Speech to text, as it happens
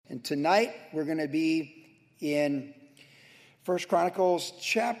And tonight we're going to be in 1 Chronicles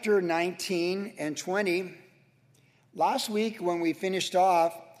chapter 19 and 20. Last week when we finished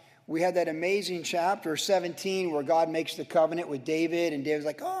off, we had that amazing chapter 17 where God makes the covenant with David, and David's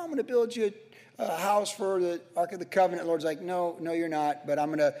like, I'm going to build you a house for the Ark of the Covenant. The Lord's like, no, you're not, but I'm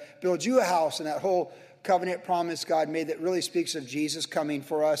going to build you a house. And that whole covenant promise God made that really speaks of Jesus coming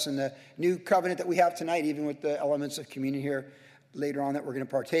for us and the new covenant that we have tonight, even with the elements of communion here later on that we're going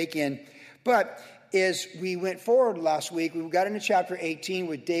to partake in. But as we went forward last week, we got into chapter 18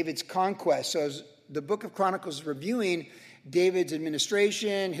 with David's conquest. So as the book of Chronicles is reviewing David's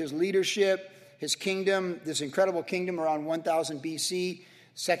administration, his leadership, his kingdom, this incredible kingdom around 1000 BC,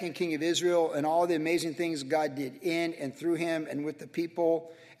 second king of Israel, and all the amazing things God did in and through him and with the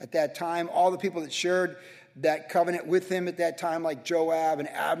people at that time. All the people that shared that covenant with him at that time, like Joab and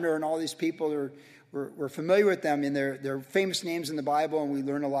Abner and all these people, we're familiar with them, and they're famous names in the Bible, and we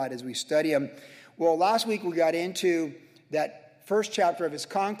learn a lot as we study them. Well, last week we got into that first chapter of his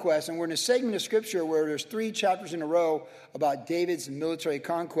conquest, and we're in a segment of Scripture where there's 3 chapters in a row about David's military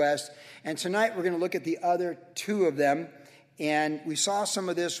conquest, and tonight we're going to look at the other 2 of them, and we saw some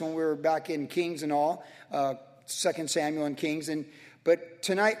of this when we were back in Kings and all, 2 Samuel and Kings, but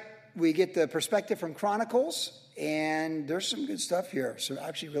tonight we get the perspective from Chronicles. And there's some good stuff here. Some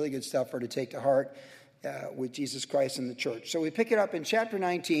actually really good stuff for to take to heart with Jesus Christ and the church. So we pick it up in chapter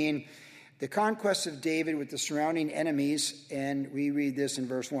 19, the conquest of David with the surrounding enemies, and we read this in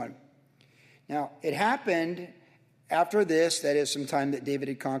verse 1. Now, it happened after this, that is, some time that David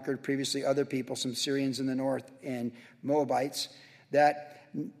had conquered previously other people, some Syrians in the north and Moabites, that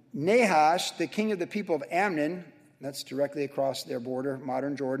Nahash, the king of the people of Ammon, that's directly across their border,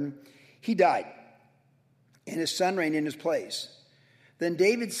 modern Jordan, he died, and his son reigned in his place. Then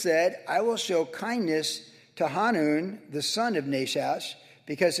David said, I will show kindness to Hanun, the son of Nahash,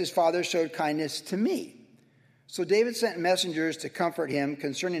 because his father showed kindness to me. So David sent messengers to comfort him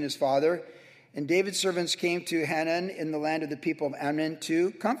concerning his father, and David's servants came to Hanun in the land of the people of Ammon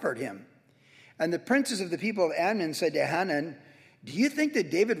to comfort him. And the princes of the people of Ammon said to Hanun, do you think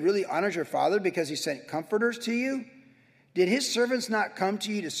that David really honors your father because he sent comforters to you? Did his servants not come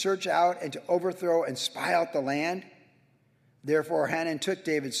to you to search out and to overthrow and spy out the land? Therefore Hanun took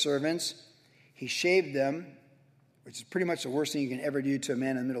David's servants. He shaved them, which is pretty much the worst thing you can ever do to a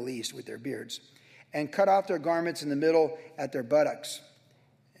man in the Middle East with their beards, and cut off their garments in the middle at their buttocks.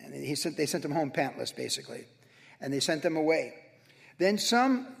 And they sent them home pantless, basically. And they sent them away. Then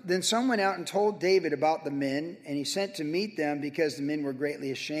some went out and told David about the men, and he sent to meet them because the men were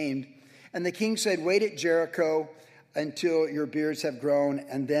greatly ashamed. And the king said, wait at Jericho until your beards have grown,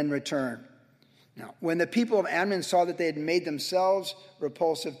 and then return. Now, when the people of Ammon saw that they had made themselves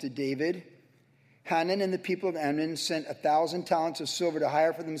repulsive to David, Hanun and the people of Ammon sent 1,000 talents of silver to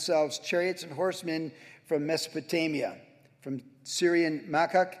hire for themselves chariots and horsemen from Mesopotamia, from Syrian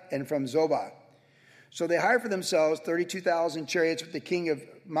Makak, and from Zobah. So they hired for themselves 32,000 chariots with the king of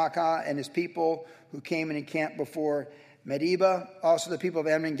Makkah and his people who came and encamped before Medeba. Also the people of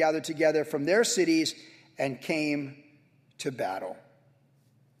Ammon gathered together from their cities and came to battle.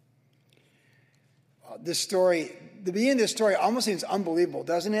 This story, the beginning of this story almost seems unbelievable,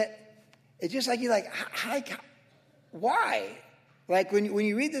 doesn't it? It's just like you're like, why? Like when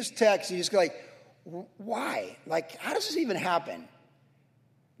you read this text, you just go like, why? Like, how does this even happen?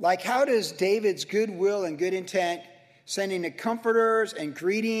 Like, how does David's goodwill and good intent, sending the comforters and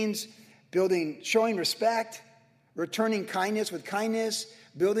greetings, showing respect, returning kindness with kindness,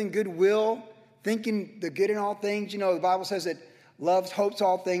 building goodwill, thinking the good in all things. You know, the Bible says that loves, hopes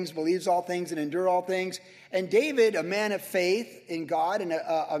all things, believes all things, and endure all things. And David, a man of faith in God and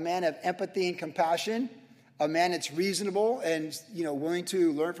a man of empathy and compassion, a man that's reasonable and, willing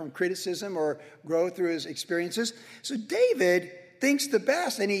to learn from criticism or grow through his experiences. So David thinks the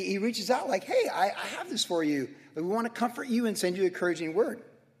best, and he reaches out like, hey, I have this for you. We want to comfort you and send you an encouraging word.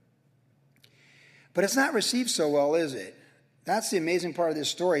 But it's not received so well, is it? That's the amazing part of this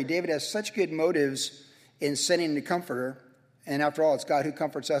story. David has such good motives in sending the comforter. And after all, it's God who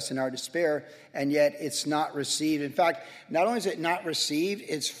comforts us in our despair. And yet it's not received. In fact, not only is it not received,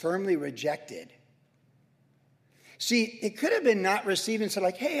 it's firmly rejected. See, it could have been not received and said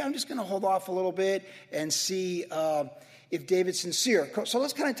like, hey, I'm just going to hold off a little bit and see if David's sincere. So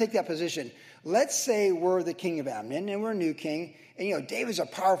let's kind of take that position. Let's say we're the king of Ammon and we're a new king. And, David's a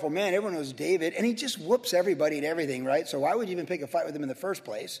powerful man. Everyone knows David. And he just whoops everybody and everything, right? So why would you even pick a fight with him in the first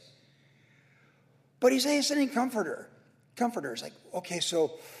place? But he's sending comforters. Like, okay,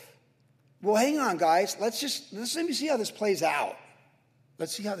 so, well, hang on, guys. Let me see how this plays out.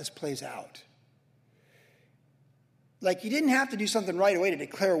 Let's see how this plays out. Like, you didn't have to do something right away to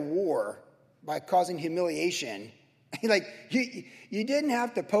declare war by causing humiliation. Like, you didn't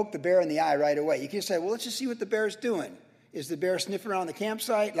have to poke the bear in the eye right away. You can say, well, let's just see what the bear's doing. Is the bear sniffing around the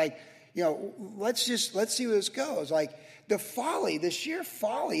campsite? Like, let's see where this goes. Like, the sheer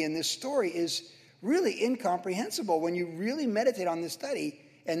folly in this story is really incomprehensible when you really meditate on this study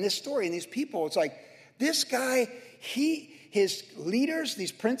and this story and these people. It's like, this guy, his leaders,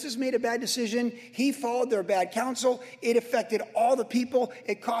 these princes made a bad decision. He followed their bad counsel. It affected all the people.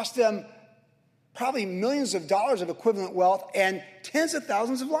 It cost them probably millions of dollars of equivalent wealth and tens of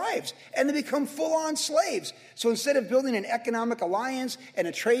thousands of lives. And they become full-on slaves. So instead of building an economic alliance and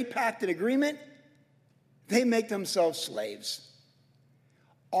a trade pact and agreement, they make themselves slaves.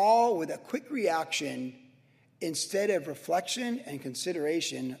 All with a quick reaction instead of reflection and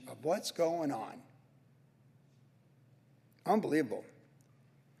consideration of what's going on. Unbelievable.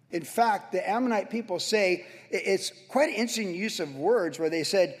 In fact, the Ammonite people say, it's quite an interesting use of words where they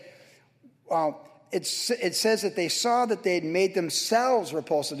said, it says that they saw that they had made themselves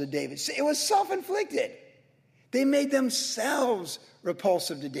repulsive to David. It was self-inflicted. They made themselves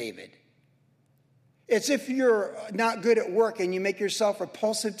repulsive to David. It's if you're not good at work and you make yourself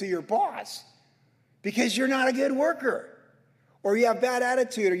repulsive to your boss because you're not a good worker, or you have bad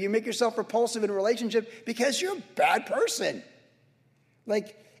attitude, or you make yourself repulsive in a relationship because you're a bad person.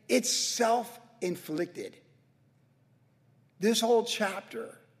 Like, it's self-inflicted. This whole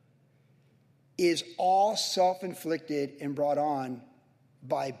chapter is all self-inflicted and brought on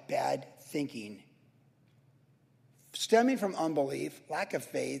by bad thinking, stemming from unbelief, lack of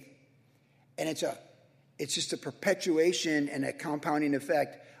faith, and it's just a perpetuation and a compounding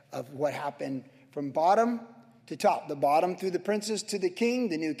effect of what happened from bottom to top. The bottom through the princes to the king,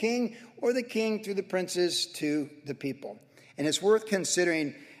 the new king, or the king through the princes to the people. And it's worth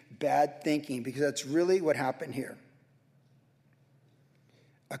considering bad thinking because that's really what happened here.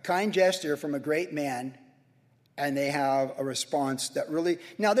 A kind gesture from a great man, and they have a response that really...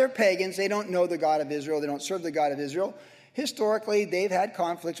 Now, they're pagans. They don't know the God of Israel. They don't serve the God of Israel. Historically, they've had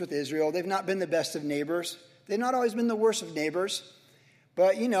conflicts with Israel. They've not been the best of neighbors. They've not always been the worst of neighbors.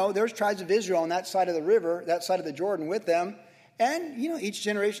 But, there's tribes of Israel on that side of the river, that side of the Jordan with them. And, each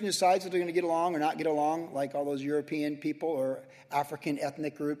generation decides if they're going to get along or not get along, like all those European people or African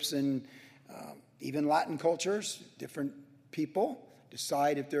ethnic groups and even Latin cultures, different people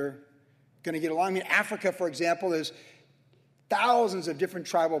decide if they're going to get along. I mean, Africa, for example, there's thousands of different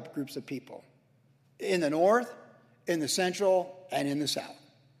tribal groups of people in the north, in the central, and in the south.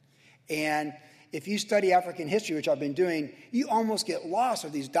 And if you study African history, which I've been doing, you almost get lost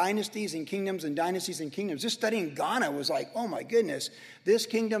of these dynasties and kingdoms and dynasties and kingdoms. Just studying Ghana was like, oh my goodness, this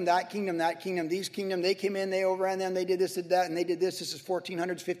kingdom, that kingdom, these kingdom, they came in, they overran them, they did this, did that, and they did this. This is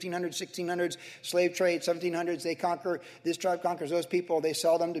 1400s, 1500s, 1600s, slave trade, 1700s, they conquer, this tribe conquers those people, they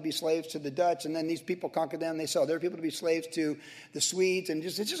sell them to be slaves to the Dutch, and then these people conquer them, they sell their people to be slaves to the Swedes, and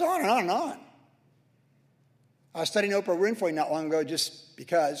it's just on and on and on. I was studying Oprah Winfrey not long ago just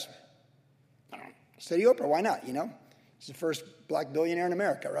because... Study Oprah, why not, She's the first black billionaire in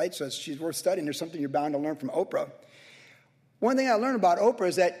America, right? So she's worth studying. There's something you're bound to learn from Oprah. One thing I learned about Oprah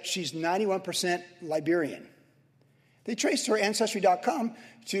is that she's 91% Liberian. They traced her Ancestry.com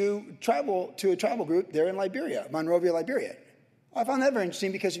to a tribal group there in Liberia, Monrovia, Liberia. I found that very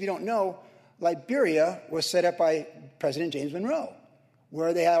interesting because if you don't know, Liberia was set up by President James Monroe,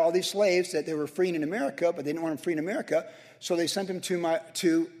 where they had all these slaves that they were freeing in America, but they didn't want them free in America, so they sent them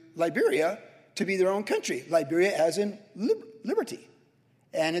to Liberia to be their own country. Liberia as in liberty.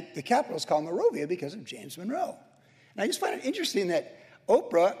 And the capital is called Monrovia because of James Monroe. And I just find it interesting that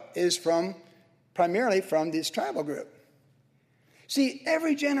Oprah is primarily from this tribal group. See,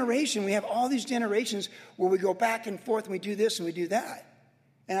 every generation, we have all these generations where we go back and forth and we do this and we do that.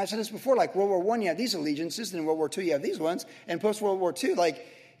 And I said this before, like World War I, you have these allegiances, and in World War II, you have these ones. And post-World War II,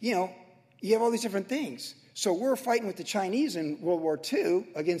 you have all these different things. So we're fighting with the Chinese in World War II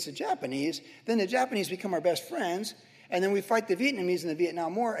against the Japanese. Then the Japanese become our best friends. And then we fight the Vietnamese in the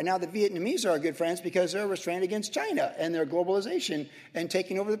Vietnam War. And now the Vietnamese are our good friends because they're restrained against China and their globalization and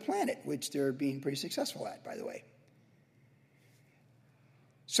taking over the planet, which they're being pretty successful at, by the way.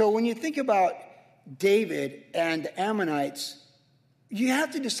 So when you think about David and the Ammonites, you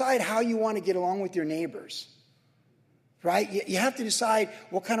have to decide how you want to get along with your neighbors, right? You have to decide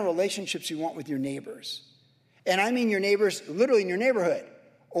what kind of relationships you want with your neighbors. And I mean your neighbors literally in your neighborhood,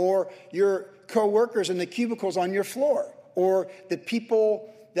 or your co-workers in the cubicles on your floor, or the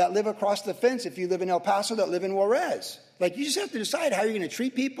people that live across the fence if you live in El Paso that live in Juarez. Like, you just have to decide how you're going to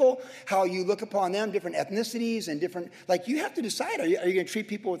treat people, how you look upon them, different ethnicities and different, like, you have to decide, are you going to treat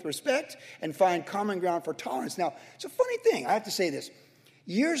people with respect and find common ground for tolerance? Now, it's a funny thing. I have to say this.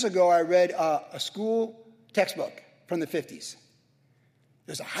 Years ago, I read a school textbook from the 50s.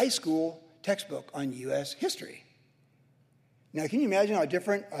 There's a high school textbook on U.S. history. Now, can you imagine how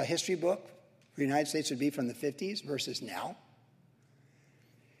different a history book for the United States would be from the 50s versus now?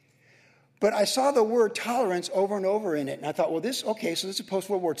 But I saw the word tolerance over and over in it. And I thought, well, so this is a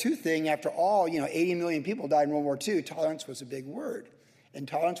post-World War II thing. After all, 80 million people died in World War II. Tolerance was a big word. And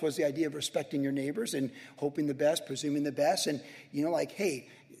tolerance was the idea of respecting your neighbors and hoping the best, presuming the best. And, hey,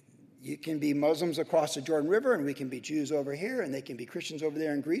 you can be Muslims across the Jordan River, and we can be Jews over here, and they can be Christians over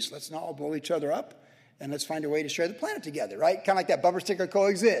there in Greece. Let's not all blow each other up, and let's find a way to share the planet together, right? Kind of like that bumper sticker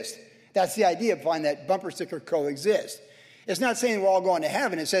coexist. That's the idea of finding that bumper sticker coexist. It's not saying we're all going to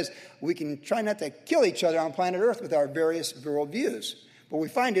heaven. It says we can try not to kill each other on planet Earth with our various worldviews. What we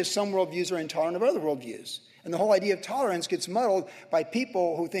find is some worldviews are intolerant of other worldviews. And the whole idea of tolerance gets muddled by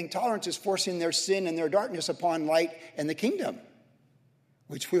people who think tolerance is forcing their sin and their darkness upon light and the kingdom,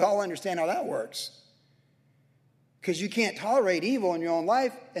 which we all understand how that works. Because you can't tolerate evil in your own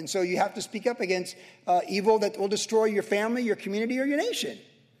life, and so you have to speak up against evil that will destroy your family, your community, or your nation.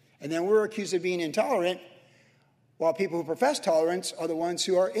 And then we're accused of being intolerant, while people who profess tolerance are the ones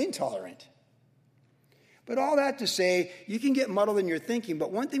who are intolerant. But all that to say, you can get muddled in your thinking,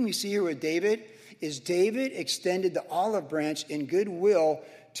 but one thing we see here with David is David extended the olive branch in goodwill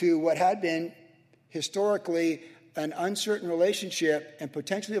to what had been historically an uncertain relationship and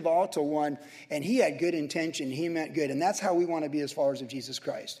potentially a volatile one, and he had good intention. He meant good, and that's how we want to be as followers of Jesus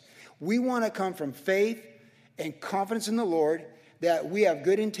Christ. We want to come from faith and confidence in the Lord that we have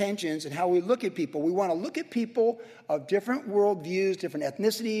good intentions in how we look at people. We want to look at people of different worldviews, different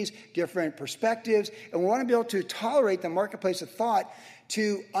ethnicities, different perspectives, and we want to be able to tolerate the marketplace of thought,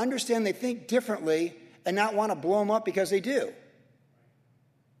 to understand they think differently and not want to blow them up because they do.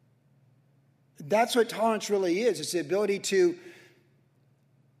 That's what tolerance really is. It's the ability to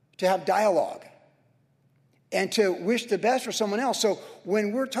have dialogue and to wish the best for someone else. So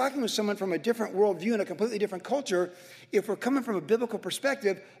when we're talking with someone from a different worldview and a completely different culture, if we're coming from a biblical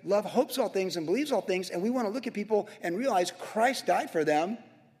perspective, love hopes all things and believes all things, and we want to look at people and realize Christ died for them,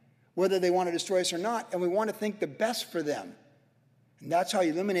 whether they want to destroy us or not, and we want to think the best for them. And that's how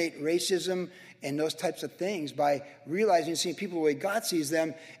you eliminate racism and those types of things, by realizing and seeing people the way God sees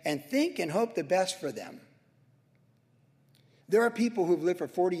them and think and hope the best for them. There are people who've lived for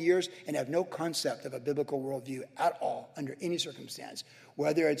 40 years and have no concept of a biblical worldview at all under any circumstance,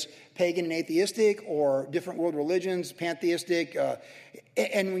 whether it's pagan and atheistic or different world religions, pantheistic.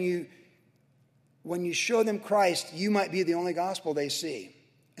 And when you show them Christ, you might be the only gospel they see.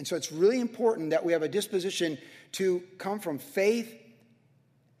 And so it's really important that we have a disposition to come from faith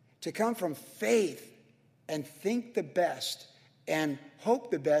and think the best and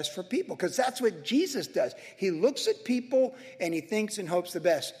hope the best for people, because that's what Jesus does. He looks at people and he thinks and hopes the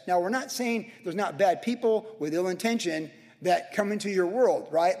best. Now, we're not saying there's not bad people with ill intention that come into your world,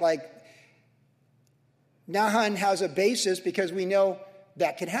 right? Like, Nahum has a basis because we know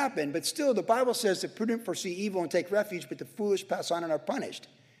that can happen, but still the Bible says the prudent foresee evil and take refuge, but the foolish pass on and are punished.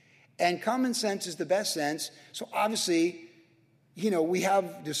 And common sense is the best sense. So obviously, we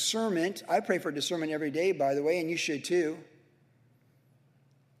have discernment. I pray for discernment every day, by the way, and you should too.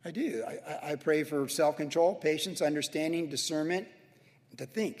 I do. I pray for self-control, patience, understanding, discernment, and to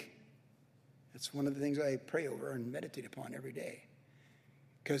think. That's one of the things I pray over and meditate upon every day.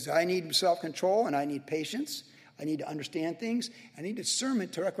 Because I need self-control and I need patience. I need to understand things. I need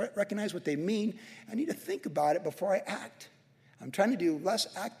discernment to recognize what they mean. I need to think about it before I act. I'm trying to do less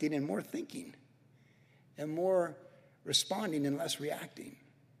acting and more thinking, and more responding and less reacting.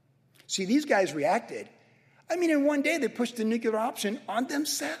 See, these guys reacted. In one day, they pushed the nuclear option on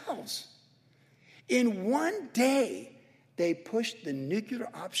themselves. In one day, they pushed the nuclear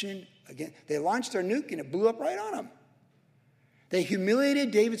option again. They launched their nuke, and it blew up right on them. They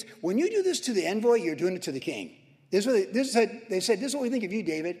humiliated David's. When you do this to the envoy, you're doing it to the king. They said, this is what we think of you,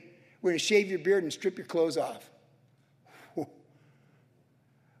 David. We're going to shave your beard and strip your clothes off.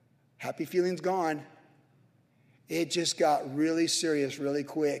 Happy feelings gone. It just got really serious really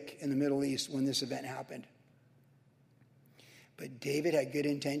quick in the Middle East when this event happened. But David had good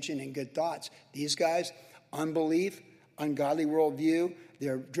intention and good thoughts. These guys, unbelief, ungodly worldview,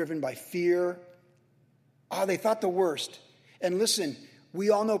 they're driven by fear. They thought the worst. And listen, we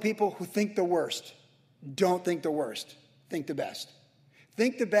all know people who think the worst. Don't think the worst. Think the best.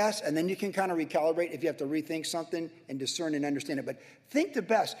 Think the best, and then you can kind of recalibrate if you have to rethink something and discern and understand it. But think the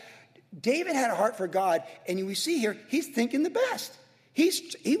best. David had a heart for God, and we see here, he's thinking the best. He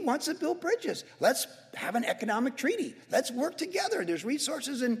wants to build bridges. Let's have an economic treaty. Let's work together. There's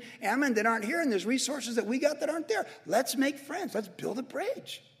resources in Ammon that aren't here, and there's resources that we got that aren't there. Let's make friends. Let's build a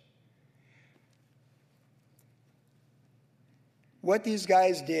bridge. What these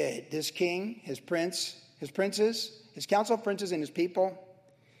guys did, this king, his princes, his council of princes and his people,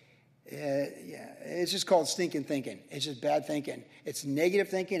 it's just called stinking thinking. It's just bad thinking. It's negative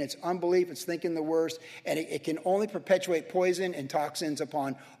thinking. It's unbelief. It's thinking the worst. And it can only perpetuate poison and toxins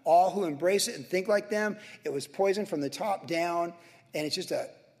upon all who embrace it and think like them. It was poison from the top down. And it's just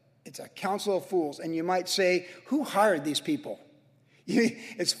it's a council of fools. And you might say, who hired these people?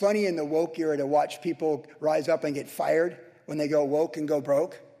 It's funny in the woke era to watch people rise up and get fired when they go woke and go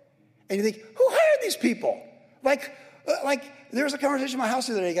broke. And you think, who hired these people? Like there was a conversation in my house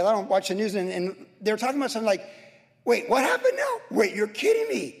the other day, because I don't watch the news, and they were talking about something like, wait, what happened now? Wait, you're kidding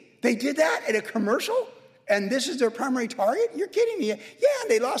me. They did that at a commercial? And this is their primary target? You're kidding me. Yeah,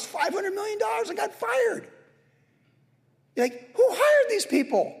 they lost $500 million and got fired. You're like, who hired these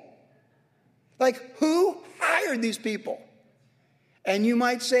people? Like, who hired these people? And you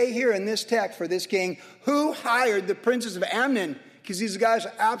might say here in this text for this king, who hired the princes of Ammon? Because these guys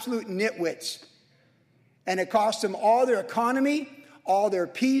are absolute nitwits. And it cost them all their economy, all their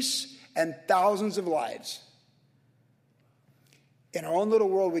peace, and thousands of lives. In our own little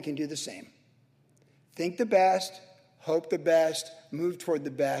world, we can do the same. Think the best, hope the best, move toward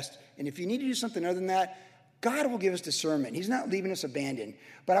the best. And if you need to do something other than that, God will give us discernment. He's not leaving us abandoned.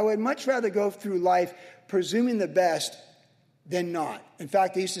 But I would much rather go through life presuming the best than not. In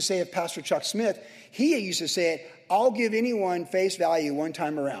fact, I used to say of Pastor Chuck Smith, he used to say it, I'll give anyone face value one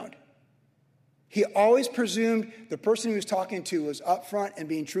time around. He always presumed the person he was talking to was upfront and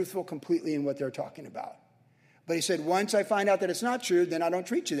being truthful completely in what they're talking about. But he said, once I find out that it's not true, then I don't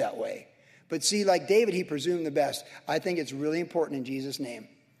treat you that way. But see, like David, he presumed the best. I think it's really important in Jesus' name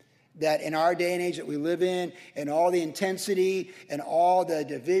that in our day and age that we live in, and all the intensity and all the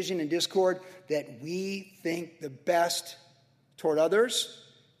division and discord, that we think the best toward others,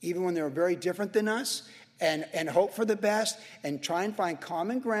 even when they're very different than us, and hope for the best, and try and find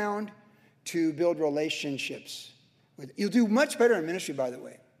common ground to build relationships. You'll do much better in ministry, by the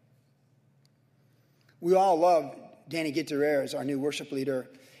way. We all love Danny Gutierrez, our new worship leader.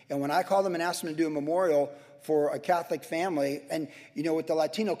 And when I called him and asked him to do a memorial for a Catholic family, and with the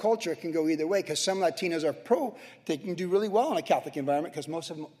Latino culture, it can go either way, because some Latinos are they can do really well in a Catholic environment, because most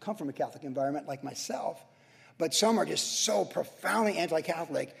of them come from a Catholic environment like myself. But some are just so profoundly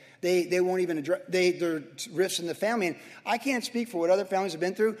anti-Catholic, they won't even address, they're rifts in the family. And I can't speak for what other families have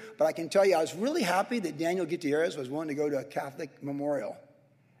been through, but I can tell you I was really happy that Daniel Gutierrez was willing to go to a Catholic memorial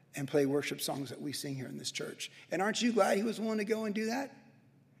and play worship songs that we sing here in this church. And aren't you glad he was willing to go and do that?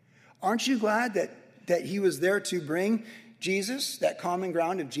 Aren't you glad that he was there to bring Jesus, that common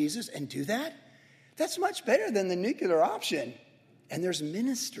ground of Jesus, and do that? That's much better than the nuclear option. And there's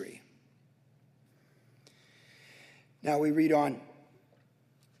ministry. Now we read on.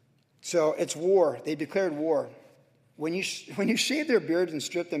 So it's war. They declared war. When you shave their beards and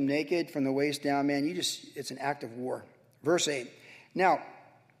strip them naked from the waist down, man, it's an act of war. Verse 8. Now,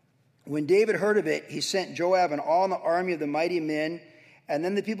 when David heard of it, he sent Joab and all the army of the mighty men, and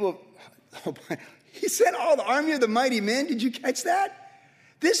then the people he sent all the army of the mighty men. Did you catch that?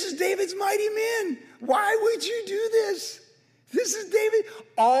 This is David's mighty men. Why would you do this? This is David.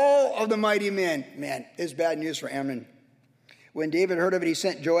 All of the mighty men. Man, it's bad news for Ammon. When David heard of it, he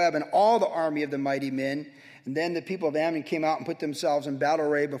sent Joab and all the army of the mighty men. And then the people of Ammon came out and put themselves in battle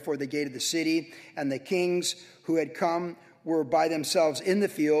array before the gate of the city. And the kings who had come were by themselves in the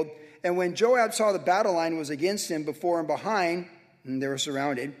field. And when Joab saw the battle line was against him before and behind, and they were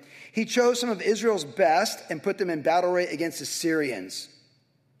surrounded, he chose some of Israel's best and put them in battle array against the Syrians.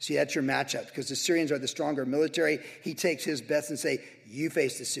 See, that's your matchup, because the Syrians are the stronger military. He takes his best and say, you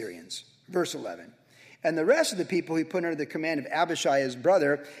face the Syrians. Verse 11. And the rest of the people he put under the command of Abishai, his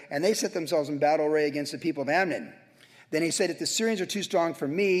brother, and they set themselves in battle array against the people of Ammon. Then he said, if the Syrians are too strong for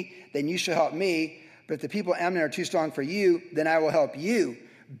me, then you shall help me. But if the people of Ammon are too strong for you, then I will help you.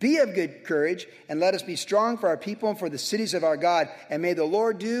 Be of good courage, and let us be strong for our people and for the cities of our God. And may the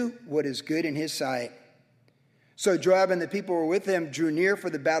Lord do what is good in his sight. So Joab and the people who were with him drew near for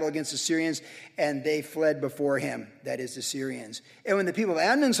the battle against the Syrians, and they fled before him, that is the Syrians. And when the people of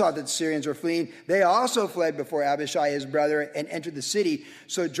Ammon saw that the Syrians were fleeing, they also fled before Abishai, his brother, and entered the city.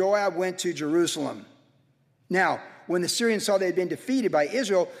 So Joab went to Jerusalem. Now, when the Syrians saw they had been defeated by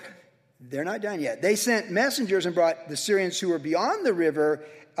Israel, They're not done yet. They sent messengers and brought the Syrians who were beyond the river,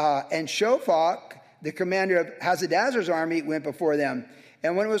 and Shophach, the commander of Hazadazar's army, went before them.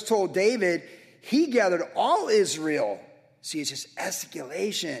 And when it was told David, he gathered all Israel. See, it's just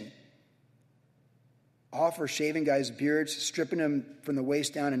escalation. All for shaving guys' beards, stripping them from the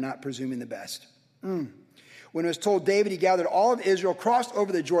waist down and not presuming the best. When it was told David, he gathered all of Israel, crossed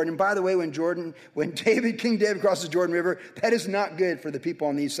over the Jordan. And by the way, when King David crosses the Jordan River, that is not good for the people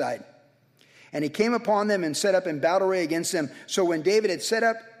on the east side. And he came upon them and set up in battle array against them. So when David had set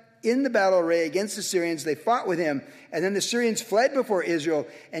up in the battle array against the Syrians, they fought with him. And then the Syrians fled before Israel,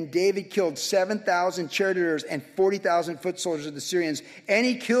 and David killed 7,000 charioteers and 40,000 foot soldiers of the Syrians. And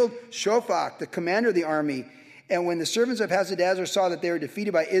he killed Shophach, the commander of the army. And when the servants of Hazadazar saw that they were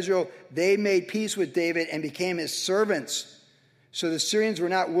defeated by Israel, they made peace with David and became his servants. So the Syrians were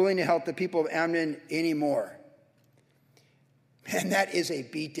not willing to help the people of Ammon anymore. Man, that is a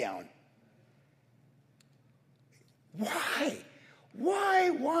beatdown. Why?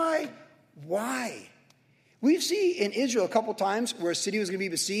 We've seen in Israel a couple times where a city was going to be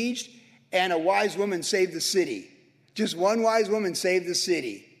besieged and a wise woman saved the city. Just one wise woman saved the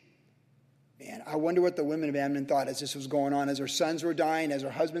city. Man, I wonder what the women of Ammon thought as this was going on, as their sons were dying, as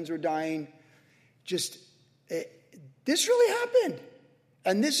their husbands were dying. This really happened.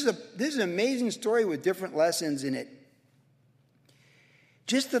 And this is an amazing story with different lessons in it.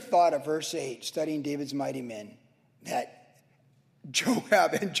 Just the thought of verse 8, studying David's mighty men, that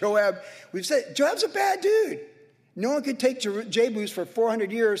Joab, we've said, Joab's a bad dude. No one could take Jebus for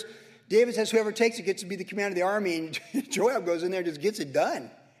 400 years. David says whoever takes it gets to be the commander of the army, and Joab goes in there and just gets it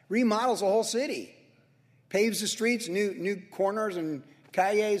done. Remodels the whole city. Paves the streets, new corners and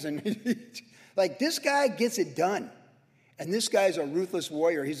calles, and like this guy gets it done. And this guy's a ruthless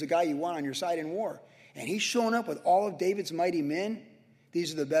warrior. He's the guy you want on your side in war. And he's shown up with all of David's mighty men.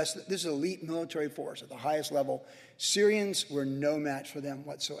 These are the best. This is elite military force at the highest level. Syrians were no match for them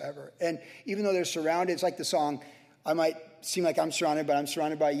whatsoever. And even though they're surrounded, it's like the song, I might seem like I'm surrounded, but I'm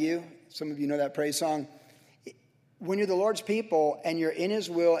surrounded by you. Some of you know that praise song. When you're the Lord's people and you're in his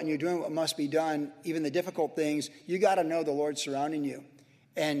will and you're doing what must be done, even the difficult things, you got to know the Lord's surrounding you.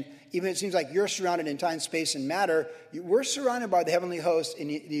 And even it seems like you're surrounded in time, space, and matter, we're surrounded by the heavenly host in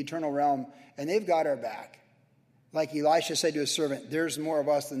the eternal realm, and they've got our back. Like Elisha said to his servant, there's more of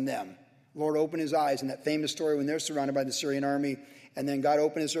us than them. Lord opened his eyes in that famous story when they're surrounded by the Syrian army, and then God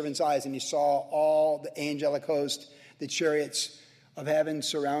opened his servant's eyes, and he saw all the angelic host, the chariots of heaven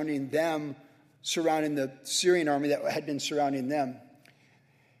surrounding them, surrounding the Syrian army that had been surrounding them.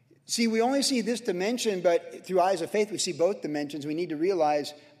 See, we only see this dimension, but through eyes of faith, we see both dimensions. We need to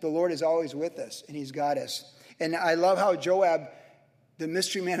realize the Lord is always with us, and he's got us. And I love how Joab, the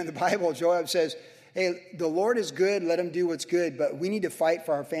mystery man in the Bible, Joab says, hey, the Lord is good, let him do what's good, but we need to fight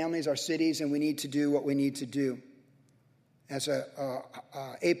for our families, our cities, and we need to do what we need to do. As a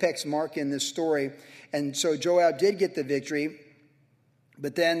apex mark in this story. And so Joab did get the victory,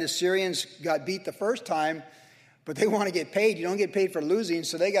 but then the Syrians got beat the first time, but they want to get paid. You don't get paid for losing,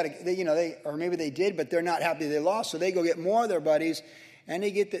 so they got to, or maybe they did, but they're not happy they lost, so they go get more of their buddies, and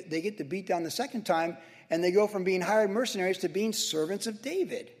they get the beat down the second time, and they go from being hired mercenaries to being servants of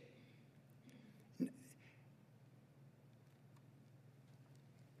David.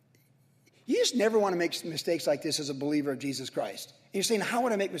 You just never want to make mistakes like this as a believer of Jesus Christ. And you're saying, how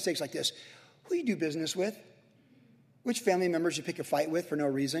would I make mistakes like this? Who you do business with? Which family members you pick a fight with for no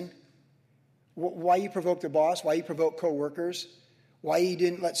reason? Why you provoke the boss? Why you provoke co-workers? Why you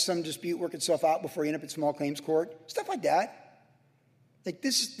didn't let some dispute work itself out before you end up at small claims court? Stuff like that. Like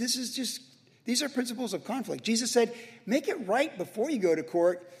this is just, these are principles of conflict. Jesus said, make it right before you go to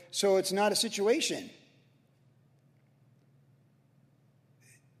court so it's not a situation.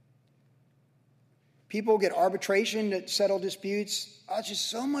 People get arbitration to settle disputes. Oh, it's just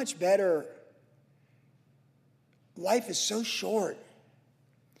so much better. Life is so short.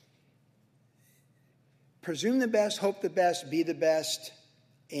 Presume the best, hope the best, be the best,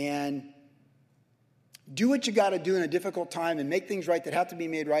 and do what you got to do in a difficult time and make things right that have to be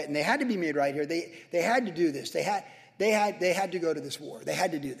made right. And they had to be made right here. They had to do this. They had to go to this war. They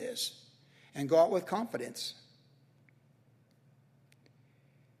had to do this and go out with confidence.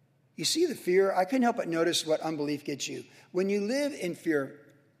 You see the fear? I couldn't help but notice what unbelief gets you. When you live in fear,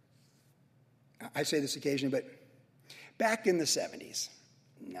 I say this occasionally, but back in the 70s,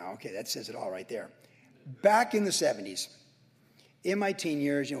 no, okay, that says it all right there. Back in the 70s, in my teen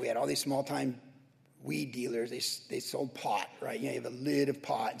years, we had all these small-time weed dealers. They sold pot, right? You have a lid of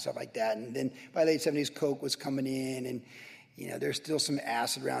pot and stuff like that. And then by the late 70s, Coke was coming in, and there's still some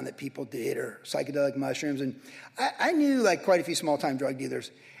acid around that people did, or psychedelic mushrooms. And I knew like quite a few small-time drug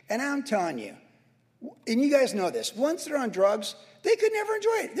dealers. And I'm telling you, and you guys know this, once they're on drugs, they could never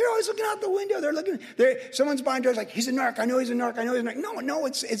enjoy it. They're always looking out the window. Someone's buying drugs like, he's a narc. I know he's a narc. I know he's a narc. No,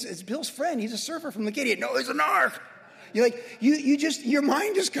 it's Bill's friend. He's a surfer from Lacadian. No, he's a narc. You're like, your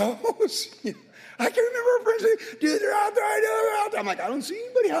mind just goes. I can remember a friend saying, dude, they're out there. I know they're out there. I'm like, I don't see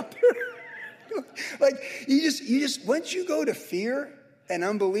anybody out there. Like, you just, once you go to fear and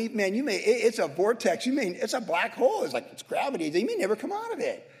unbelief, man, it's a vortex. It's a black hole. It's gravity. You may never come out of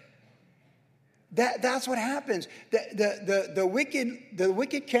it. That's what happens. The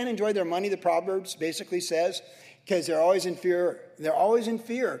wicked can't enjoy their money, the Proverbs basically says, because they're always in fear. They're always in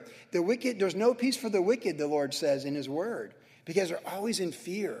fear. The wicked, there's no peace for the wicked, the Lord says in his word, because they're always in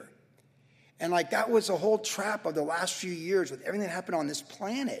fear. And like that was the whole trap of the last few years with everything that happened on this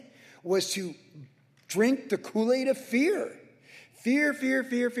planet, was to drink the Kool-Aid of fear. Fear, fear,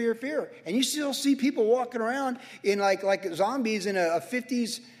 fear, fear, fear. And you still see people walking around in like zombies in a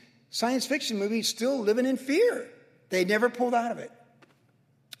 50s science fiction movie, still living in fear. They never pulled out of it.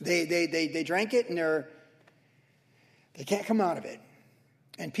 They drank it and they can't come out of it.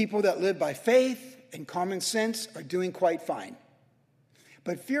 And people that live by faith and common sense are doing quite fine.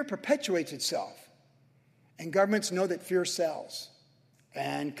 But fear perpetuates itself. And governments know that fear sells.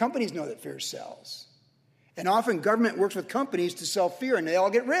 And companies know that fear sells. And often government works with companies to sell fear, and they all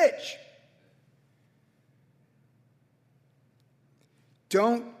get rich.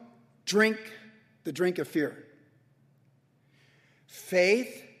 Don't drink the drink of fear.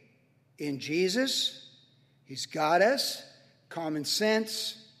 Faith in Jesus, he's got us. Common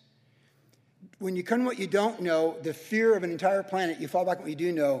sense. When you come to what you don't know, the fear of an entire planet, you fall back on what you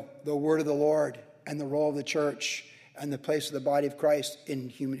do know, the word of the Lord and the role of the church and the place of the body of Christ in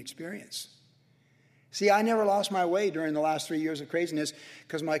human experience. See, I never lost my way during the last 3 years of craziness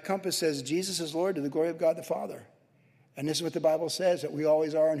because my compass says Jesus is Lord to the glory of God the Father. And this is what the Bible says, that we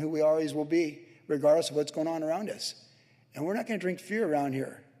always are and who we always will be, regardless of what's going on around us. And we're not going to drink fear around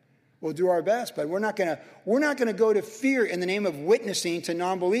here. We'll do our best, but we're not going to go to fear in the name of witnessing to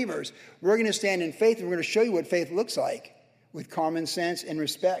non-believers. We're going to stand in faith, and we're going to show you what faith looks like with common sense and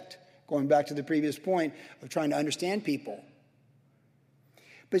respect, going back to the previous point of trying to understand people.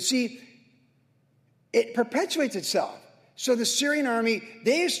 But see, it perpetuates itself. So the Syrian army,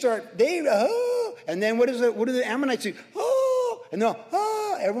 and then what do the Ammonites do? And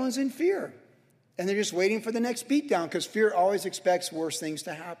everyone's in fear. And they're just waiting for the next beatdown because fear always expects worse things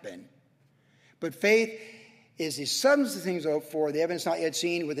to happen. But faith is the substance of things hoped for, the evidence not yet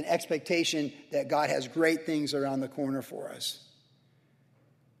seen, with an expectation that God has great things around the corner for us.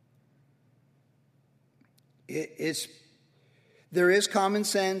 There is common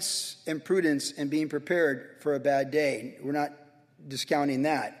sense and prudence in being prepared for a bad day. We're not discounting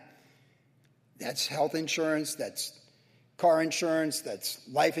that. That's health insurance, that's car insurance, that's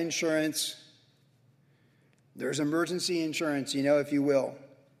life insurance. There's emergency insurance, if you will.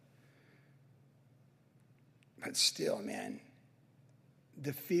 But still, man,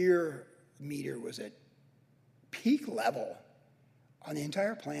 the fear meter was at peak level on the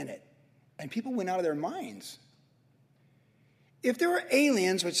entire planet. And people went out of their minds. If there were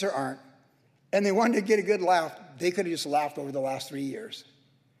aliens, which there aren't, and they wanted to get a good laugh, they could have just laughed over the last 3 years.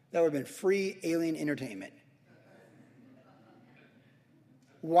 That would have been free alien entertainment.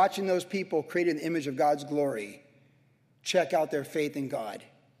 Watching those people created in the image of God's glory check out their faith in God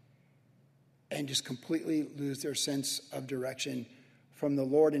and just completely lose their sense of direction from the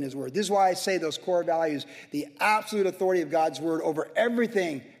Lord and his word. This is why I say those core values, the absolute authority of God's word over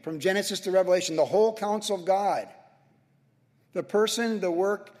everything from Genesis to Revelation, the whole counsel of God, the person, the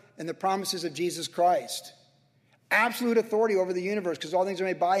work, and the promises of Jesus Christ. Absolute authority over the universe because all things are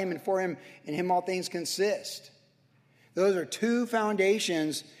made by him and for him, in him all things consist. Those are two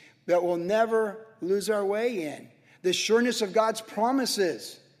foundations that we'll never lose our way in. The sureness of God's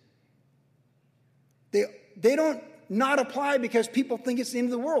promises. They don't not apply because people think it's the end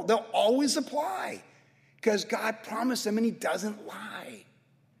of the world. They'll always apply because God promised them and he doesn't lie.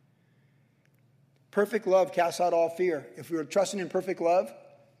 Perfect love casts out all fear. If we were trusting in perfect love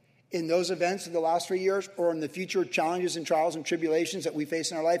in those events of the last 3 years or in the future challenges and trials and tribulations that we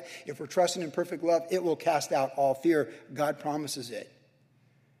face in our life, if we're trusting in perfect love, it will cast out all fear. God promises it.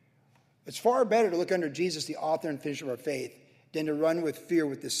 It's far better to look under Jesus, the author and finisher of our faith, than to run with fear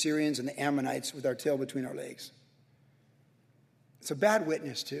with the Syrians and the Ammonites with our tail between our legs. It's a bad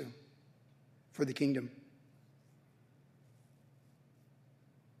witness, too, for the kingdom.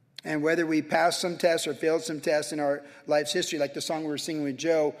 And whether we passed some tests or failed some tests in our life's history, like the song we were singing with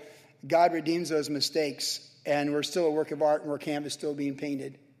Joe, God redeems those mistakes and we're still a work of art, and we're canvas still being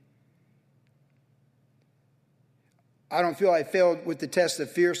painted. I don't feel I failed with the test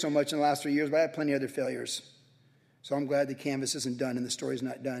of fear so much in the last 3 years, but I had plenty of other failures. So I'm glad the canvas isn't done and the story's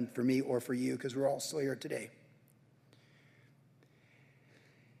not done for me or for you, because we're all still here today.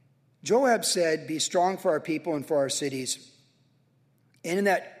 Joab said, be strong for our people and for our cities. And in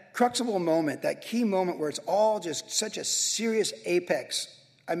that crucible moment, that key moment where it's all just such a serious apex,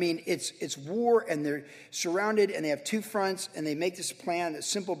 I mean, it's war, and they're surrounded, and they have two fronts, and they make this plan, this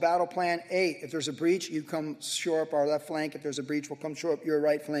simple battle plan. Hey, if there's a breach, you come shore up our left flank. If there's a breach, we'll come shore up your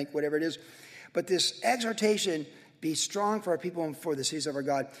right flank, whatever it is. But this exhortation, be strong for our people and for the cities of our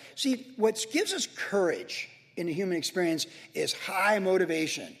God. See, what gives us courage in the human experience is high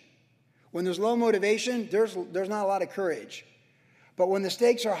motivation. When there's low motivation, there's not a lot of courage. But when the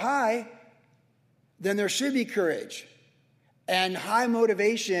stakes are high, then there should be courage and high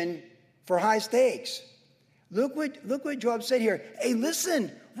motivation for high stakes. Look what Joab said here. Hey,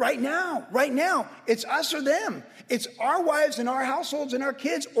 listen, right now, it's us or them. It's our wives and our households and our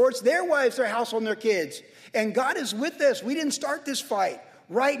kids, or it's their wives, their household, and their kids. And God is with us. We didn't start this fight.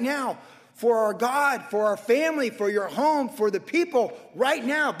 Right now, for our God, for our family, for your home, for the people, right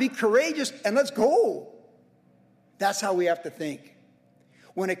now, be courageous and let's go. That's how we have to think.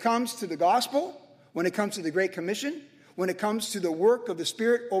 When it comes to the gospel, when it comes to the Great Commission, when it comes to the work of the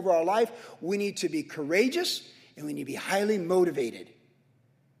Spirit over our life, we need to be courageous and we need to be highly motivated.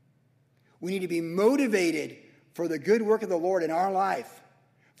 We need to be motivated for the good work of the Lord in our life.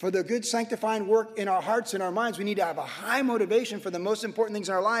 For the good sanctifying work in our hearts and our minds, we need to have a high motivation for the most important things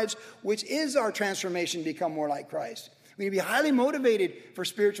in our lives, which is our transformation to become more like Christ. We need to be highly motivated for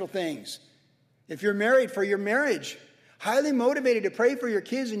spiritual things. If you're married, for your marriage. Highly motivated to pray for your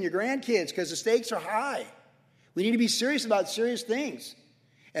kids and your grandkids because the stakes are high. We need to be serious about serious things.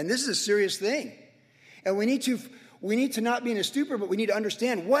 And this is a serious thing. And we need to not be in a stupor, but we need to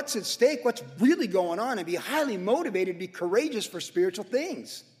understand what's at stake, what's really going on, and be highly motivated, be courageous for spiritual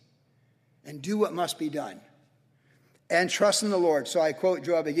things. And do what must be done. And trust in the Lord. So I quote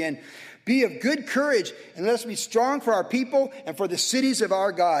Joab again. Be of good courage, and let us be strong for our people and for the cities of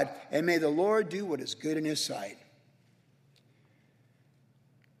our God. And may the Lord do what is good in his sight.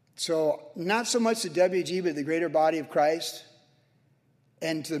 So not so much the WG, but the greater body of Christ.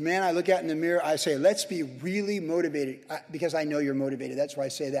 And to the man I look at in the mirror, I say, let's be really motivated. Because I know you're motivated. That's why I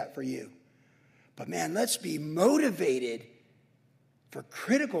say that for you. But man, let's be motivated for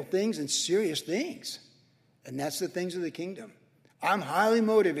critical things and serious things. And that's the things of the kingdom. I'm highly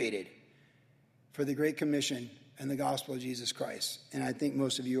motivated for the Great Commission and the gospel of Jesus Christ. And I think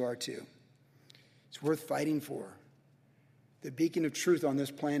most of you are too. It's worth fighting for. The beacon of truth on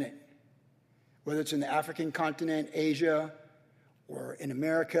this planet. Whether it's in the African continent, Asia, or in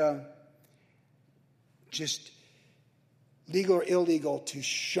America. Just legal or illegal, to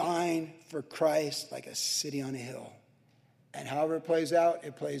shine for Christ like a city on a hill. And however it plays out,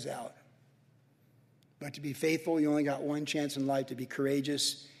 it plays out. But to be faithful, you only got one chance in life, to be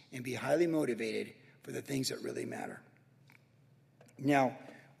courageous and be highly motivated for the things that really matter. Now,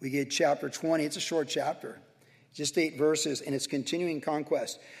 we get chapter 20. It's a short chapter. Just 8 verses, and it's continuing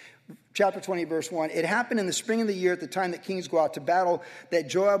conquest. Chapter 20, verse 1. It happened in the spring of the year, at the time that kings go out to battle, that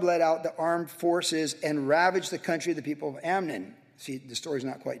Joab led out the armed forces and ravaged the country of the people of Ammon. See, the story's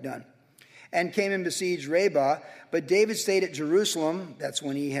not quite done. And came and besieged Rabbah. But David stayed at Jerusalem. That's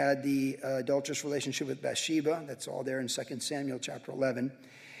when he had the adulterous relationship with Bathsheba. That's all there in 2 Samuel chapter 11.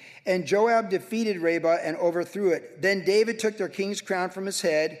 And Joab defeated Rabbah and overthrew it. Then David took their king's crown from his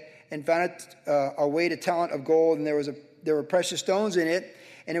head and found it a weight, a talent of gold, and there were precious stones in it.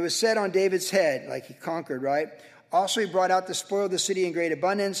 And it was set on David's head, like he conquered, right? Also, he brought out the spoil of the city in great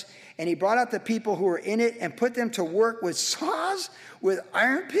abundance, and he brought out the people who were in it and put them to work with saws, with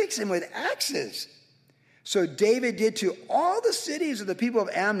iron picks, and with axes. So David did to all the cities of the people of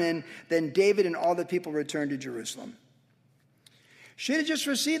Ammon. Then David and all the people returned to Jerusalem. Should have just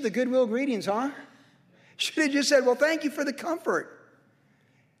received the goodwill greetings, huh? Should have just said, well, thank you for the comfort.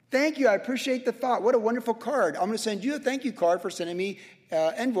 Thank you, I appreciate the thought. What a wonderful card. I'm going to send you a thank you card for sending me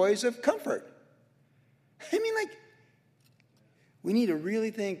envoys of comfort. I mean, like, we need to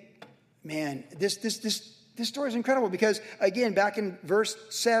really think, man, this story is incredible because, again, back in verse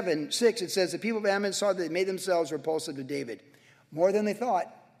 6, it says, the people of Ammon saw that they made themselves repulsive to David. More than they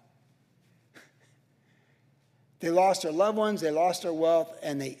thought. They lost their loved ones, they lost their wealth,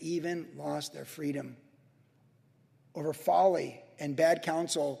 and they even lost their freedom over folly and bad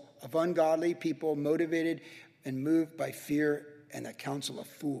counsel of ungodly people motivated and moved by fear and the counsel of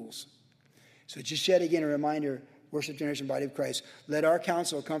fools. So just yet again a reminder, worship generation body of Christ, let our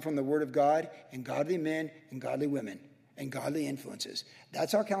counsel come from the word of God and godly men and godly women and godly influences.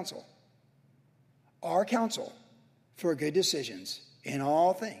 That's our counsel. Our counsel for good decisions in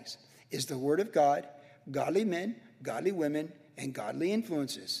all things is the word of God, godly men, godly women, and godly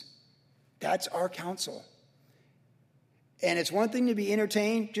influences. That's our counsel. And it's one thing to be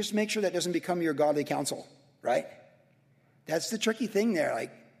entertained. Just make sure that doesn't become your godly counsel, right? That's the tricky thing there.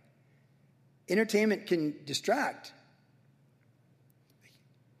 Like, entertainment can distract.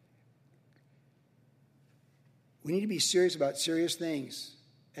 We need to be serious about serious things.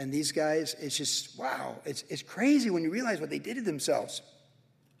 And these guys, it's just, wow. It's crazy when you realize what they did to themselves.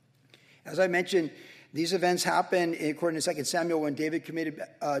 As I mentioned, these events happened according to 2 Samuel when David committed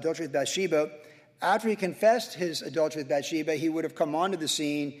adultery with Bathsheba. After he confessed his adultery with Bathsheba, he would have come onto the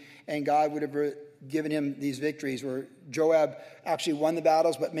scene and God would have given him these victories where Joab actually won the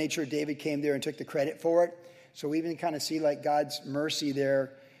battles but made sure David came there and took the credit for it. So we even kind of see like God's mercy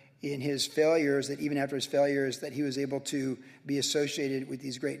there in his failures, that even after his failures, that he was able to be associated with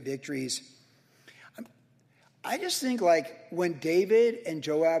these great victories. I just think like when David and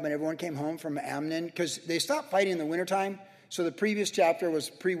Joab and everyone came home from Ammon, because they stopped fighting in the wintertime. So the previous chapter was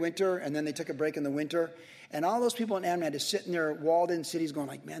pre-winter, and then they took a break in the winter. And all those people in Ammon had to sit in their walled-in cities going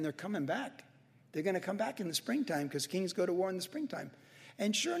like, man, they're coming back. They're going to come back in the springtime because kings go to war in the springtime.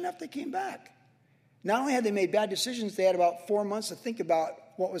 And sure enough, they came back. Not only had they made bad decisions, they had about 4 months to think about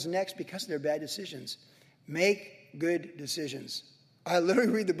what was next because of their bad decisions. Make good decisions. I literally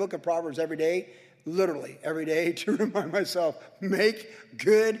read the book of Proverbs every day, literally every day, to remind myself, make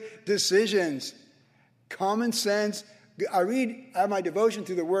good decisions. Common sense. I have my devotion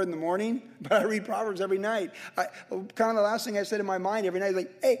through the word in the morning, but I read Proverbs every night. Kind of the last thing I said in my mind every night is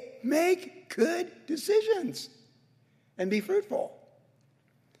like, hey, make good decisions and be fruitful.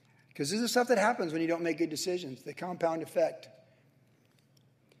 Because this is stuff that happens when you don't make good decisions, the compound effect.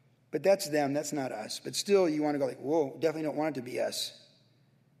 But that's them, that's not us. But still, you want to go like, whoa, definitely don't want it to be us.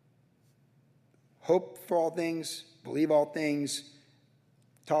 Hope for all things, believe all things,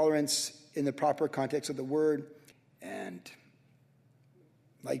 tolerance in the proper context of the word, and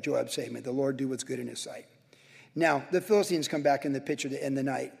like Joab said, may the Lord do what's good in his sight. Now, the Philistines come back in the picture to end the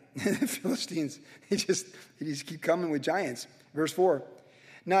night. The Philistines, they just keep coming with giants. Verse 4.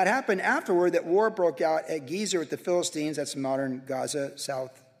 Now it happened afterward that war broke out at Gezer with the Philistines, that's modern Gaza,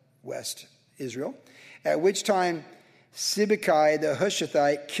 southwest Israel, at which time Sibbecai the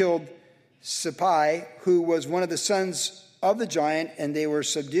Hushathite killed Sippai, who was one of the sons of the giant, and they were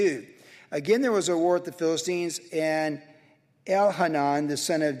subdued. Again, there was a war with the Philistines, and Elhanan, the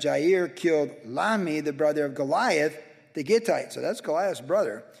son of Jair, killed Lami, the brother of Goliath, the Gittite. So that's Goliath's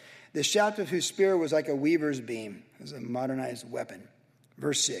brother. The shaft of whose spear was like a weaver's beam. It was a modernized weapon.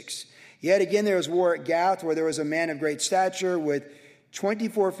 Verse 6. Yet again there was war at Gath, where there was a man of great stature with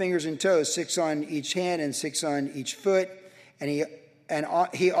 24 fingers and toes, 6 on each hand and 6 on each foot. And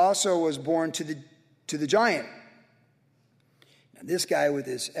he also was born to the giant. Now, this guy with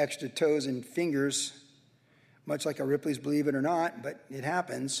his extra toes and fingers, much like a Ripley's Believe It or Not, but it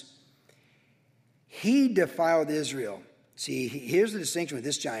happens, he defiled Israel. See, here's the distinction with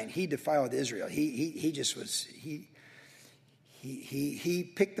this giant. He defiled Israel. He just was, he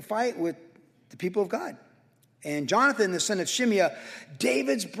picked the fight with the people of God. And Jonathan, the son of Shimeah,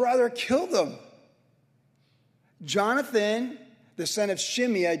 David's brother, killed him. Jonathan, the son of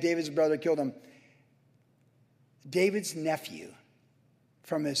Shimeah, David's brother, killed him. David's nephew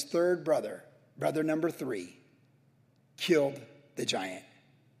from his third brother, brother number 3, killed the giant.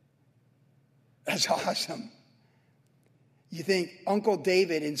 That's awesome. You think Uncle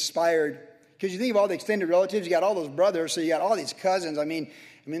David inspired, because you think of all the extended relatives, you got all those brothers, so you got all these cousins. I mean,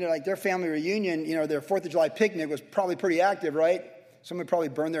 they're like their family reunion, their 4th of July picnic was probably pretty active, right? Someone probably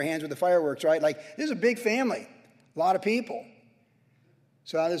burned their hands with the fireworks, right? Like, this is a big family, a lot of people.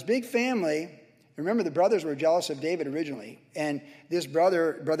 So out of this big family, remember the brothers were jealous of David originally, and this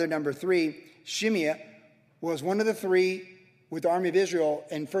brother number 3, Shimeah, was one of the 3 with the army of Israel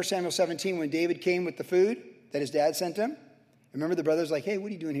in 1 Samuel 17 when David came with the food that his dad sent him. Remember the brothers like, hey, what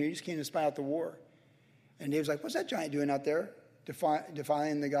are you doing here? You just came to spy out the war. And David's like, what's that giant doing out there?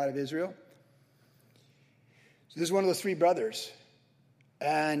 Defying the God of Israel. So this is one of those 3 brothers.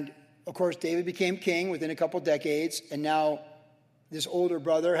 And, of course, David became king within a couple decades. And now this older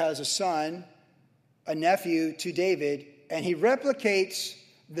brother has a son, a nephew to David. And he replicates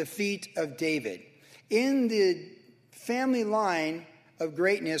the feat of David. In the family line of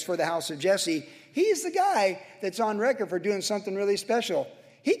greatness for the house of Jesse, he's the guy that's on record for doing something really special.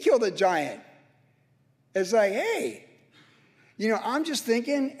 He killed a giant. It's like, hey, I'm just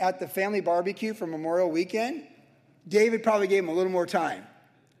thinking at the family barbecue for Memorial Weekend, David probably gave him a little more time.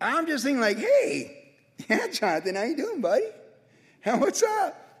 I'm just thinking like, hey, yeah, Jonathan, how you doing, buddy? What's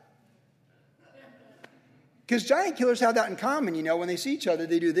up? Because giant killers have that in common, when they see each other,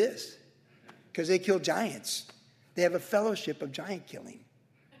 they do this. Because they kill giants. They have a fellowship of giant killing.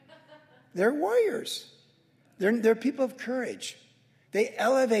 They're warriors. They're people of courage. They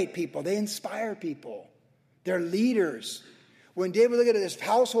elevate people. They inspire people. They're leaders. When David looked at this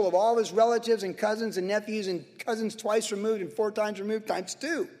household of all his relatives and cousins and nephews and cousins twice removed and 4 times removed times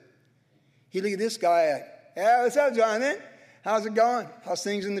 2, he looked at this guy. Yeah, what's up, Jonathan? How's it going? How's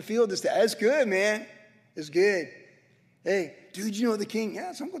things in the field? That's good, man. It's good. Hey, dude, you know the king? Yeah,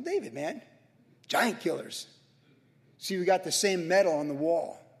 it's Uncle David, man. Giant killers. See, we got the same medal on the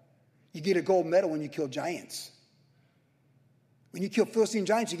wall. You get a gold medal when you kill giants. When you kill Philistine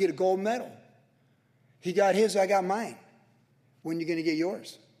giants, you get a gold medal. He got his, I got mine. When are you going to get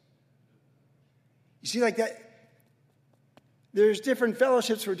yours? You see, like that, there's different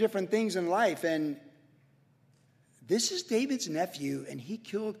fellowships for different things in life. And this is David's nephew, and he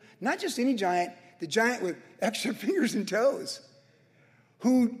killed not just any giant, the giant with extra fingers and toes,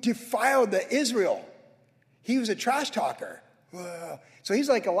 who defiled the Israel. He was a trash talker. Whoa. So he's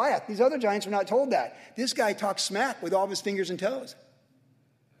like Goliath. These other giants were not told that. This guy talks smack with all of his fingers and toes.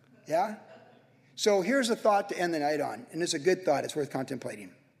 Yeah? So here's a thought to end the night on, and it's a good thought. It's worth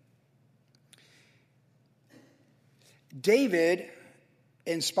contemplating. David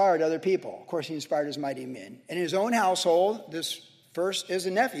inspired other people. Of course, he inspired his mighty men. In his own household, this first is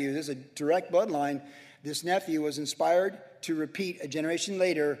a nephew. This is a direct bloodline. This nephew was inspired to repeat a generation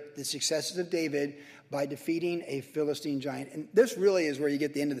later the successes of David by defeating a Philistine giant. And this really is where you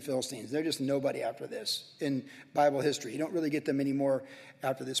get the end of the Philistines. They're just nobody after this in Bible history. You don't really get them anymore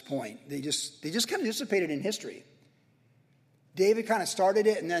after this point. They just kind of dissipated in history. David kind of started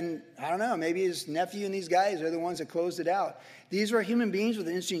it, and then, I don't know, maybe his nephew and these guys are the ones that closed it out. These were human beings with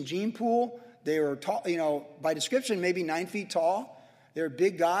an interesting gene pool. They were tall, by description, maybe 9 feet tall. They were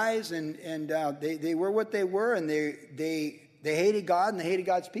big guys, and they were what they were, and they hated God, and they hated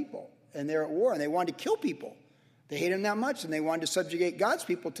God's people. And they're at war, and they wanted to kill people. They hated him that much, and they wanted to subjugate God's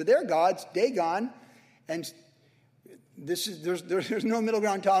people to their gods, Dagon. And there's no middle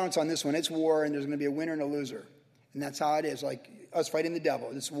ground tolerance on this one. It's war, and there's going to be a winner and a loser. And that's how it is, like us fighting the devil.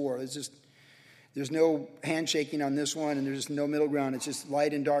 It's war. There's no handshaking on this one, and there's just no middle ground. It's just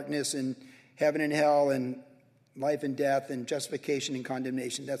light and darkness and heaven and hell and life and death and justification and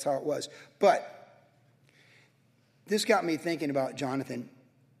condemnation. That's how it was. But this got me thinking about Jonathan.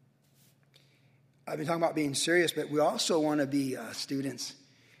 I've been talking about being serious, but we also want to be students.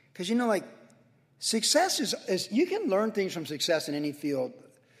 Because, success is you can learn things from success in any field.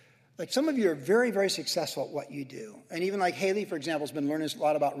 Like some of you are very, very successful at what you do. And even like Haley, for example, has been learning a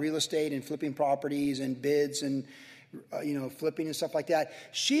lot about real estate and flipping properties and bids and, flipping and stuff like that.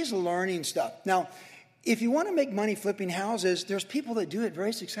 She's learning stuff. Now, if you want to make money flipping houses, there's people that do it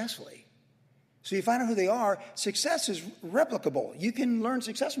very successfully. So you find out who they are. Success is replicable. You can learn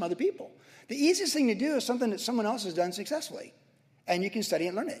success from other people. The easiest thing to do is something that someone else has done successfully. And you can study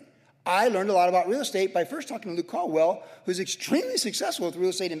and learn it. I learned a lot about real estate by first talking to Luke Caldwell, who's extremely successful with real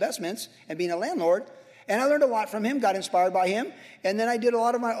estate investments and being a landlord. And I learned a lot from him, got inspired by him. And then I did a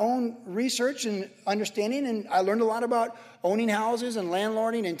lot of my own research and understanding. And I learned a lot about owning houses and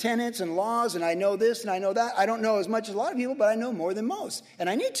landlording and tenants and laws. And I know this and I know that. I don't know as much as a lot of people, but I know more than most. And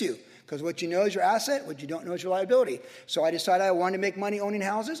I need to. Because what you know is your asset, what you don't know is your liability. So I decided I wanted to make money owning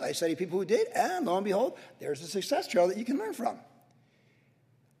houses. I studied people who did, and lo and behold, there's a success trail that you can learn from.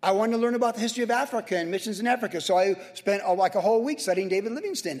 I wanted to learn about the history of Africa and missions in Africa, so I spent like a whole week studying David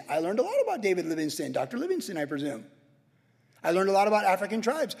Livingstone. I learned a lot about David Livingstone, Dr. Livingstone, I presume. I learned a lot about African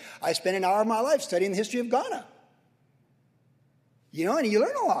tribes. I spent an hour of my life studying the history of Ghana. And you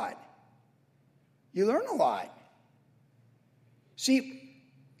learn a lot. You learn a lot. See,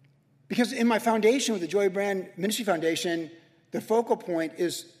 because in my foundation with the Joy Brand Ministry Foundation, the focal point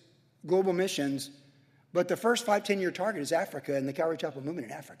is global missions, but the first 5-10-year target is Africa and the Calvary Chapel movement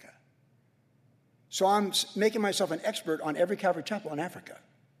in Africa. So I'm making myself an expert on every Calvary Chapel in Africa.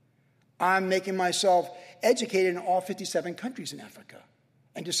 I'm making myself educated in all 57 countries in Africa,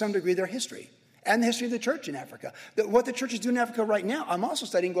 and to some degree their history, and the history of the church in Africa. What the church is doing in Africa right now, I'm also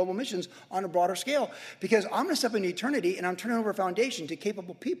studying global missions on a broader scale, because I'm going to step into eternity, and I'm turning over a foundation to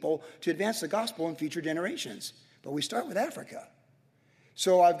capable people to advance the gospel in future generations. But we start with Africa.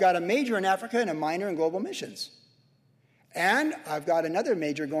 So I've got a major in Africa and a minor in global missions. And I've got another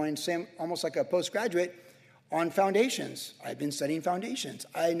major going, same, almost like a postgraduate, on foundations. I've been studying foundations.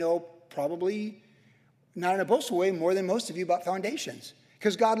 I know probably, not in a boastful way, more than most of you about foundations.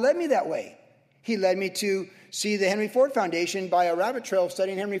 Because God led me that way. He led me to see the Henry Ford Foundation by a rabbit trail of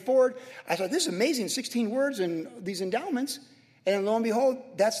studying Henry Ford. I thought, this is amazing, 16 words and these endowments. And lo and behold,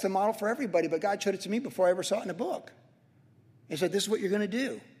 that's the model for everybody. But God showed it to me before I ever saw it in a book. He said, this is what you're going to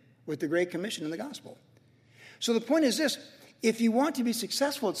do with the Great Commission and the gospel. So the point is this. If you want to be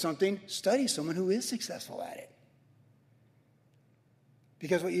successful at something, study someone who is successful at it.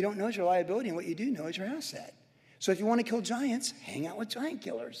 Because what you don't know is your liability, and what you do know is your asset. So if you want to kill giants, hang out with giant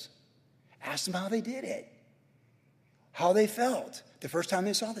killers. Ask them how they did it. How they felt the first time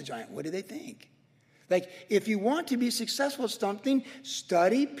they saw the giant. What did they think? Like, if you want to be successful at something,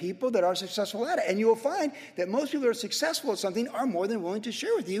 study people that are successful at it. And you will find that most people that are successful at something are more than willing to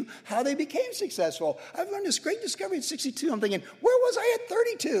share with you how they became successful. I've learned this great discovery at 62. I'm thinking, where was I at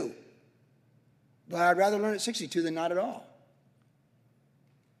 32? But I'd rather learn at 62 than not at all.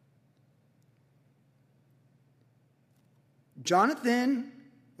 Jonathan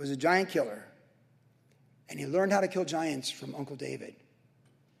was a giant killer, and he learned how to kill giants from Uncle David.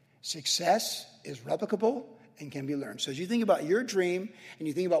 Success is replicable and can be learned. So as you think about your dream and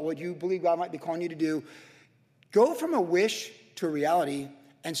you think about what you believe God might be calling you to do, go from a wish to a reality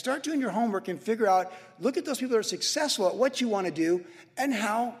and start doing your homework and figure out, look at those people that are successful at what you want to do and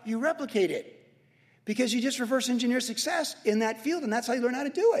how you replicate it. Because you just reverse engineer success in that field, and that's how you learn how to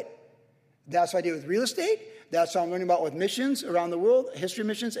do it. That's what I did with real estate. That's what I'm learning about with missions around the world, history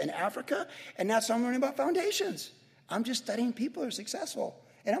missions in Africa. And that's what I'm learning about foundations. I'm just studying people who are successful.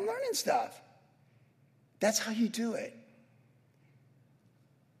 And I'm learning stuff. That's how you do it.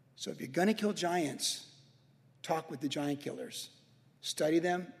 So if you're going to kill giants, talk with the giant killers. Study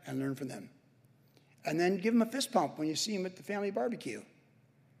them and learn from them. And then give them a fist pump when you see them at the family barbecue.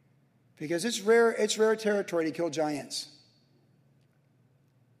 Because it's rare territory to kill giants.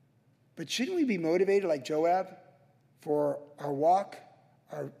 But shouldn't we be motivated like Joab for our walk,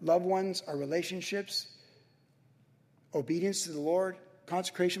 our loved ones, our relationships, obedience to the Lord,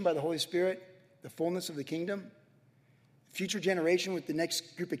 consecration by the Holy Spirit, the fullness of the kingdom, future generation with the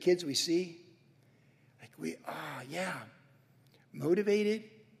next group of kids we see? Like motivated.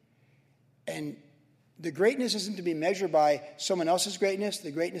 And the greatness isn't to be measured by someone else's greatness.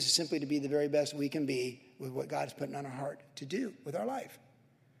 The greatness is simply to be the very best we can be with what God has put on our heart to do with our life.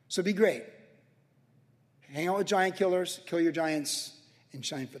 So be great. Hang out with giant killers, kill your giants, and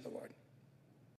shine for the Lord.